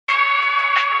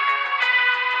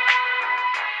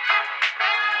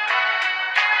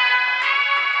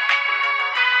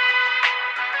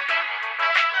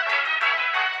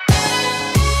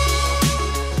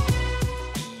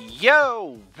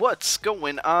What's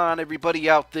going on, everybody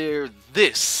out there?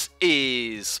 This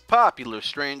is Popular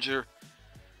Stranger,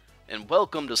 and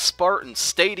welcome to Spartan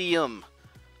Stadium,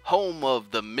 home of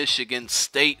the Michigan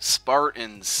State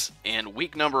Spartans, and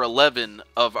week number 11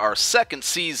 of our second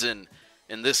season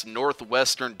in this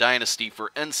Northwestern Dynasty for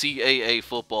NCAA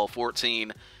Football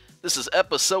 14. This is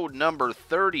episode number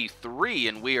 33,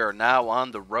 and we are now on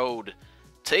the road,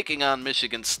 taking on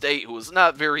Michigan State, who is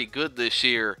not very good this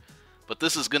year. But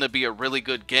this is going to be a really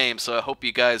good game, so I hope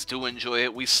you guys do enjoy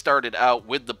it. We started out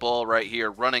with the ball right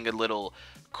here, running a little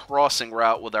crossing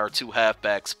route with our two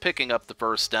halfbacks, picking up the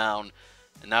first down.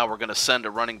 And now we're going to send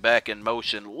a running back in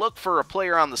motion. Look for a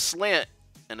player on the slant,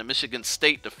 and the Michigan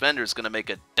State defender is going to make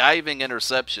a diving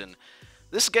interception.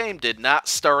 This game did not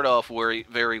start off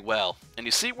very well. And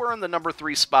you see we're in the number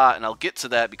 3 spot, and I'll get to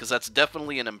that because that's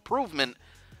definitely an improvement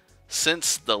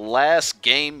since the last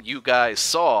game you guys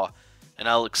saw. And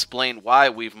I'll explain why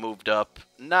we've moved up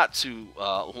not too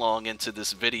long into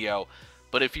this video.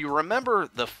 But if you remember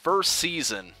the first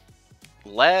season,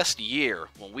 last year,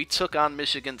 when we took on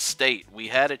Michigan State, we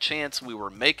had a chance. We were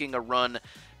making a run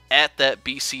at that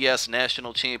BCS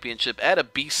National Championship, at a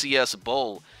BCS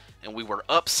Bowl, and we were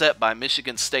upset by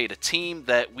Michigan State, a team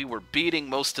that we were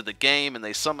beating most of the game, and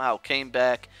they somehow came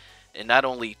back and not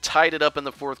only tied it up in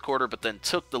the fourth quarter, but then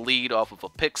took the lead off of a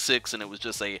pick six, and it was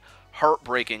just a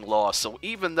heartbreaking loss. So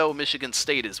even though Michigan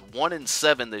State is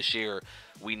 1-7 this year,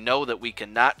 we know that we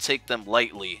cannot take them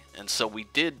lightly. And so we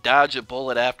did dodge a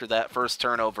bullet after that first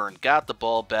turnover and got the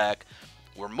ball back.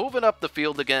 We're moving up the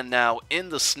field again now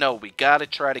in the snow. We got to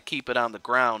try to keep it on the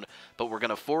ground, but we're going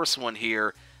to force one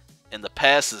here. And the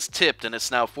pass is tipped, and it's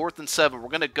now 4th and 7. We're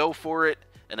going to go for it.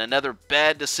 And another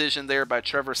bad decision there by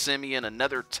Trevor Siemian.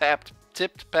 Another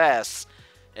tipped pass.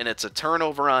 And it's a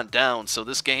turnover on down, so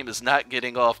this game is not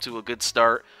getting off to a good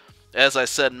start. As I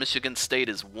said, Michigan State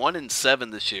is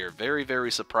 1-7 this year. Very, very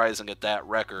surprising at that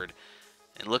record.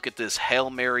 And look at this Hail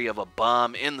Mary of a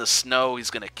bomb in the snow.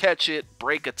 He's going to catch it,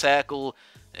 break a tackle,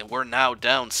 and we're now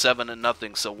down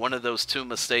 7-0. So one of those two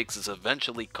mistakes has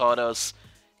eventually caught us.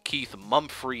 Keith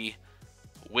Mumphrey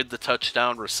with the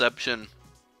touchdown reception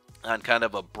on kind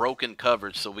of a broken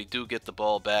coverage, so we do get the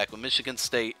ball back. With Michigan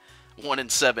State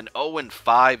 1-7,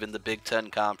 0-5 in the Big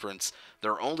Ten Conference.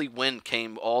 Their only win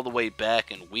came all the way back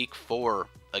in Week 4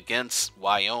 against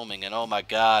Wyoming, and oh my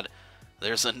God,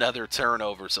 there's another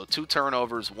turnover. So 2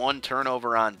 turnovers, 1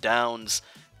 turnover on downs,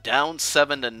 down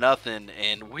 7-0,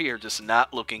 and we are just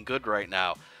not looking good right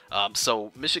now.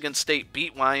 So Michigan State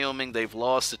beat Wyoming. They've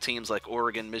lost to teams like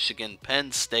Oregon, Michigan,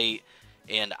 Penn State,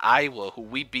 and Iowa, who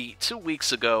we beat 2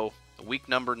 weeks ago. Week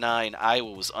number 9,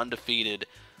 Iowa was undefeated.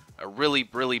 A really,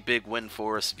 really big win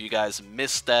for us. If you guys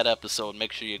missed that episode,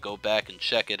 make sure you go back and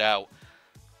check it out.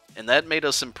 And that made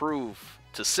us improve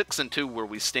to 6-2 where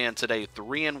we stand today,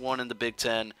 3-1 in the Big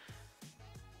Ten.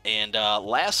 And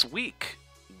last week,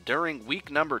 during week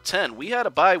number 10, we had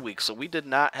a bye week, so we did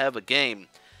not have a game.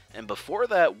 And before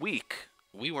that week,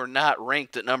 we were not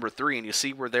ranked at number 3, and you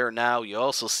see we're there now. You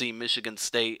also see Michigan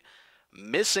State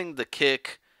missing the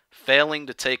kick, failing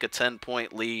to take a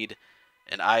 10-point lead.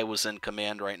 And Iowa's in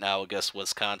command right now against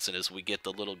Wisconsin as we get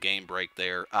the little game break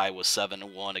there. Iowa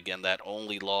 7-1. Again, that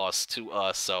only loss to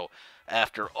us. So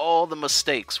after all the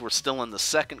mistakes, we're still in the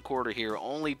second quarter here,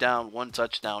 only down 1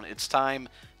 touchdown. It's time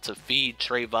to feed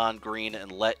Trayvon Green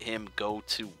and let him go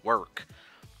to work.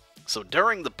 So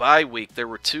during the bye week, there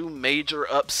were 2 major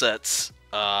upsets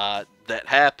that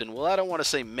happened. Well, I don't want to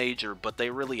say major, but they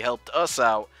really helped us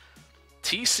out.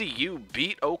 TCU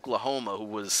beat Oklahoma, who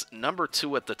was number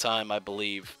 2 at the time, I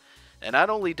believe. And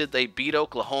not only did they beat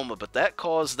Oklahoma, but that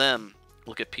caused them,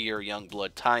 look at Pierre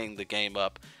Youngblood tying the game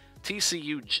up.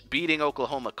 TCU beating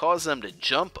Oklahoma caused them to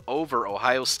jump over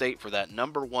Ohio State for that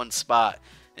number 1 spot.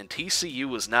 And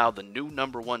TCU is now the new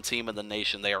number 1 team in the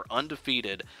nation. They are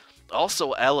undefeated.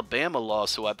 Also, Alabama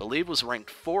lost, who I believe was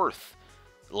ranked 4th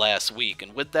last week.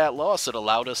 And with that loss, it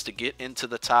allowed us to get into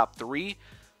the top 3.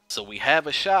 So we have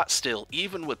a shot still,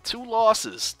 even with 2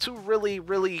 losses, 2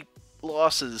 really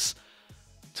losses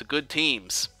to good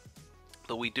teams.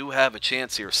 But we do have a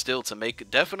chance here still to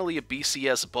make definitely a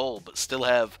BCS Bowl, but still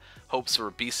have hopes for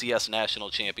a BCS National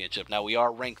Championship. Now we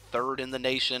are ranked 3rd in the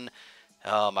nation.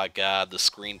 Oh my God, the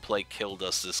screenplay killed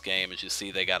us this game. As you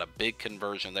see, they got a big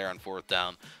conversion there on 4th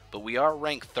down. But we are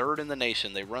ranked 3rd in the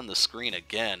nation. They run the screen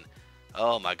again.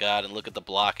 Oh my God, and look at the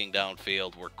blocking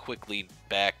downfield. We're quickly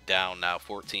back down now,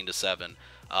 14-7.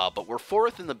 But we're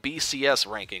 4th in the BCS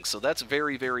ranking, so that's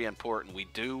very, very important. We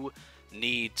do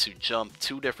need to jump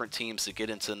 2 different teams to get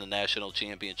into the national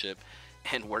championship,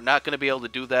 and we're not going to be able to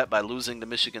do that by losing to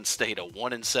Michigan State, a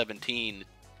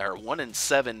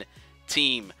 1-7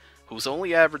 team who's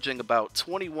only averaging about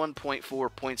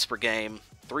 21.4 points per game,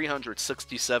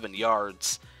 367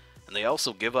 yards, and they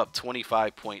also give up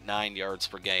 25.9 yards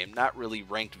per game. Not really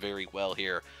ranked very well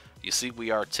here. You see we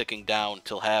are ticking down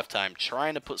till halftime,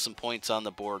 trying to put some points on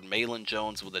the board. Malin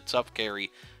Jones with a tough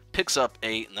carry, picks up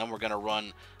 8, and then we're going to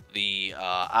run the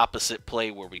opposite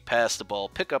play where we pass the ball,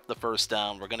 pick up the first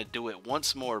down. We're going to do it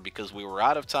once more because we were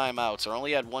out of timeouts, or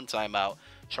only had one timeout,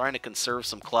 trying to conserve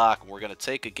some clock. We're going to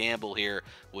take a gamble here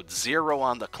with 0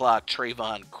 on the clock.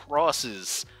 Trayvon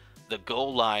crosses the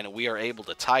goal line, and we are able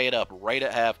to tie it up right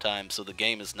at halftime, so the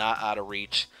game is not out of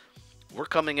reach. We're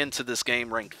coming into this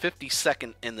game ranked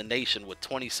 52nd in the nation with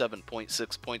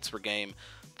 27.6 points per game.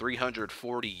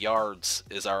 340 yards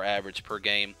is our average per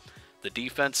game. The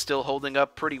defense still holding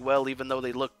up pretty well, even though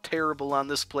they look terrible on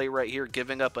this play right here,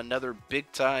 giving up another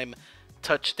big-time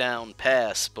touchdown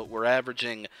pass, but we're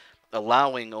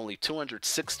allowing only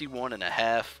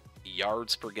 261.5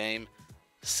 yards per game,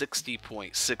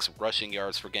 60.6 rushing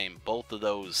yards per game. Both of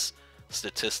those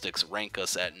statistics rank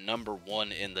us at number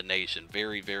 1 in the nation.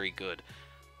 Very, very good.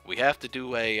 We have to do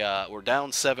we're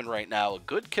down 7 right now. A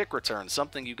good kick return,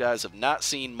 something you guys have not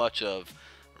seen much of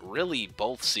really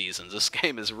both seasons. This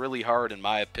game is really hard, in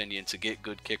my opinion, to get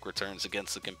good kick returns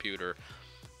against the computer.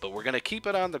 But we're going to keep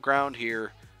it on the ground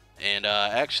here, and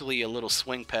actually a little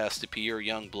swing pass to Pierre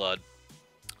Youngblood.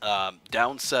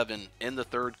 Down 7 in the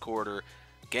third quarter.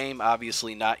 Game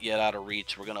obviously not yet out of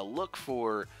reach. We're going to look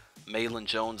for Malin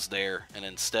Jones there, and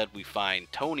instead we find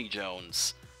Tony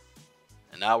Jones.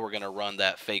 And now we're going to run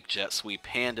that fake jet sweep,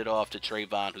 hand it off to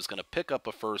Trayvon, who's going to pick up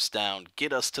a first down,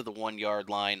 get us to the 1-yard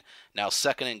line. Now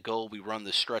 2nd and goal, we run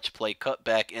the stretch play, cut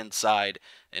back inside,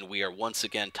 and we are once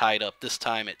again tied up, this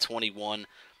time at 21.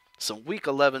 Some Week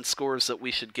 11 scores that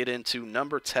we should get into.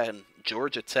 Number 10,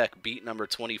 Georgia Tech beat number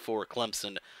 24,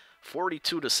 Clemson,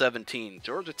 42-17.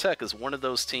 Georgia Tech is one of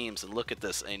those teams, and look at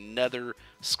this, another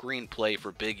screenplay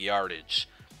for big yardage.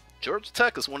 Georgia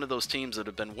Tech is one of those teams that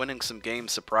have been winning some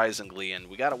games surprisingly, and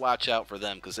we got to watch out for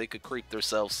them because they could creep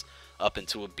themselves up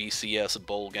into a BCS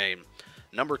bowl game.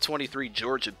 Number 23,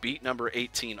 Georgia beat number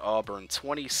 18, Auburn,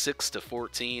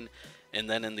 26-14. And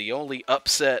then in the only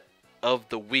upset of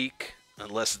the week,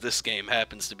 unless this game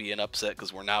happens to be an upset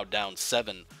because we're now down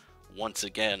 7 once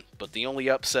again, but the only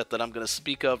upset that I'm going to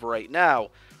speak of right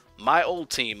now, my old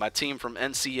team, my team from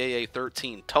NCAA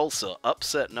 13, Tulsa,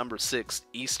 upset number 6,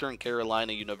 Eastern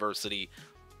Carolina University,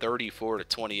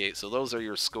 34-28. So those are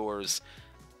your scores.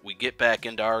 We get back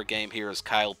into our game here as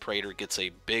Kyle Prater gets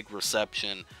a big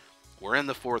reception. We're in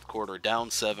the fourth quarter,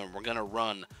 down 7. We're going to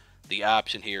run the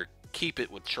option here, keep it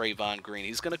with Trayvon Green.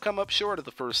 He's going to come up short of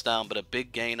the first down, but a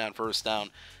big gain on first down.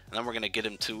 And then we're going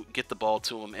to get the ball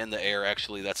to him in the air.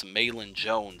 Actually, that's Malin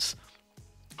Jones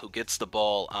who gets the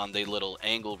ball on the little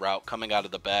angle route coming out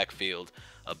of the backfield.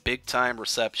 A big-time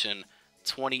reception,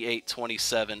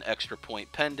 28-27, extra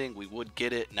point pending. We would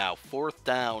get it. Now 4th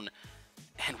down,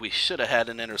 and we should have had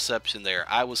an interception there.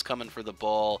 I was coming for the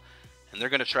ball, and they're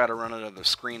going to try to run another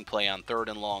screenplay on 3rd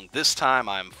and long. This time,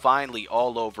 I'm finally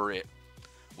all over it.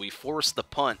 We force the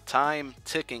punt. Time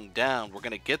ticking down. We're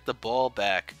going to get the ball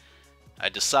back. I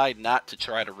decide not to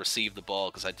try to receive the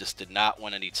ball because I just did not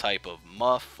want any type of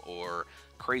muff or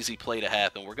crazy play to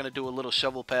happen. We're going to do a little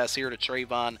shovel pass here to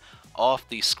Trayvon off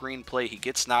the screenplay. He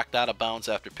gets knocked out of bounds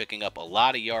after picking up a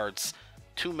lot of yards.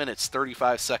 2 minutes,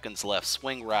 35 seconds left.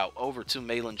 Swing route over to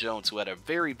Malin Jones, who had a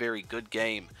very, very good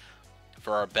game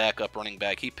for our backup running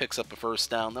back. He picks up a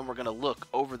first down. Then we're going to look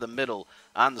over the middle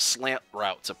on the slant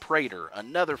route to Prater.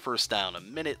 Another first down,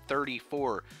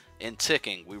 1:34 in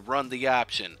ticking. We run the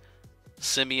option.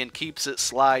 Simeon keeps it,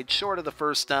 slide short of the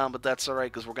first down, but that's all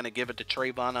right because we're going to give it to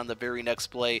Trayvon on the very next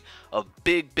play. A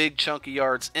big, big chunk of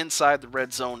yards inside the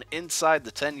red zone, inside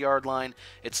the 10-yard line.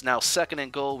 It's now 2nd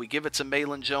and goal. We give it to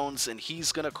Malin Jones, and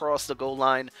he's going to cross the goal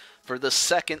line for the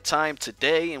 2nd time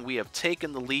today, and we have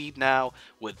taken the lead now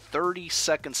with 30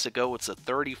 seconds to go. It's a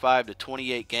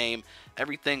 35-28 game.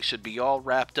 Everything should be all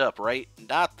wrapped up, right?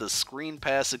 Not the screen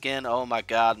pass again. Oh, my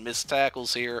God, missed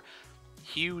tackles here.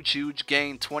 Huge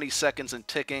gain, 20 seconds and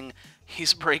ticking.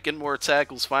 He's breaking more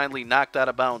tackles, finally knocked out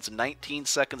of bounds. 19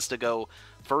 seconds to go.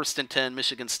 1st and 10,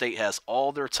 Michigan State has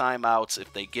all their timeouts.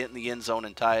 If they get in the end zone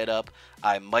and tie it up,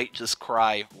 I might just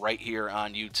cry right here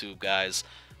on YouTube, guys.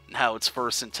 Now it's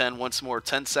 1st and 10 once more.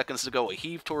 10 seconds to go. A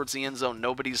heave towards the end zone.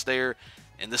 Nobody's there,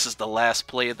 and this is the last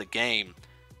play of the game.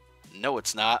 No,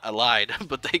 it's not. I lied.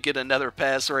 But they get another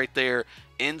pass right there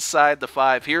inside the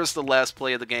 5. Here's the last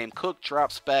play of the game. Cook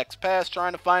drops back pass,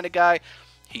 trying to find a guy.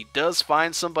 He does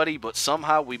find somebody, but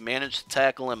somehow we manage to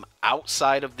tackle him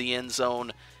outside of the end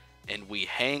zone, and we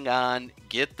hang on,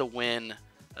 get the win.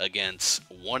 against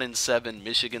 1-7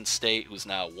 Michigan State, who's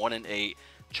now 1-8.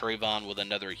 Trayvon with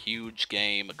another huge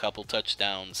game, a couple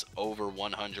touchdowns, over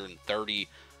 130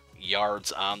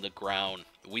 yards on the ground.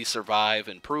 We survive,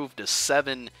 improved to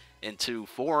 7-2,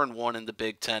 4-1 in the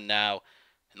Big Ten now,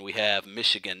 and we have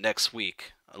Michigan next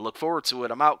week. I look forward to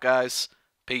it. I'm out, guys.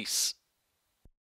 Peace.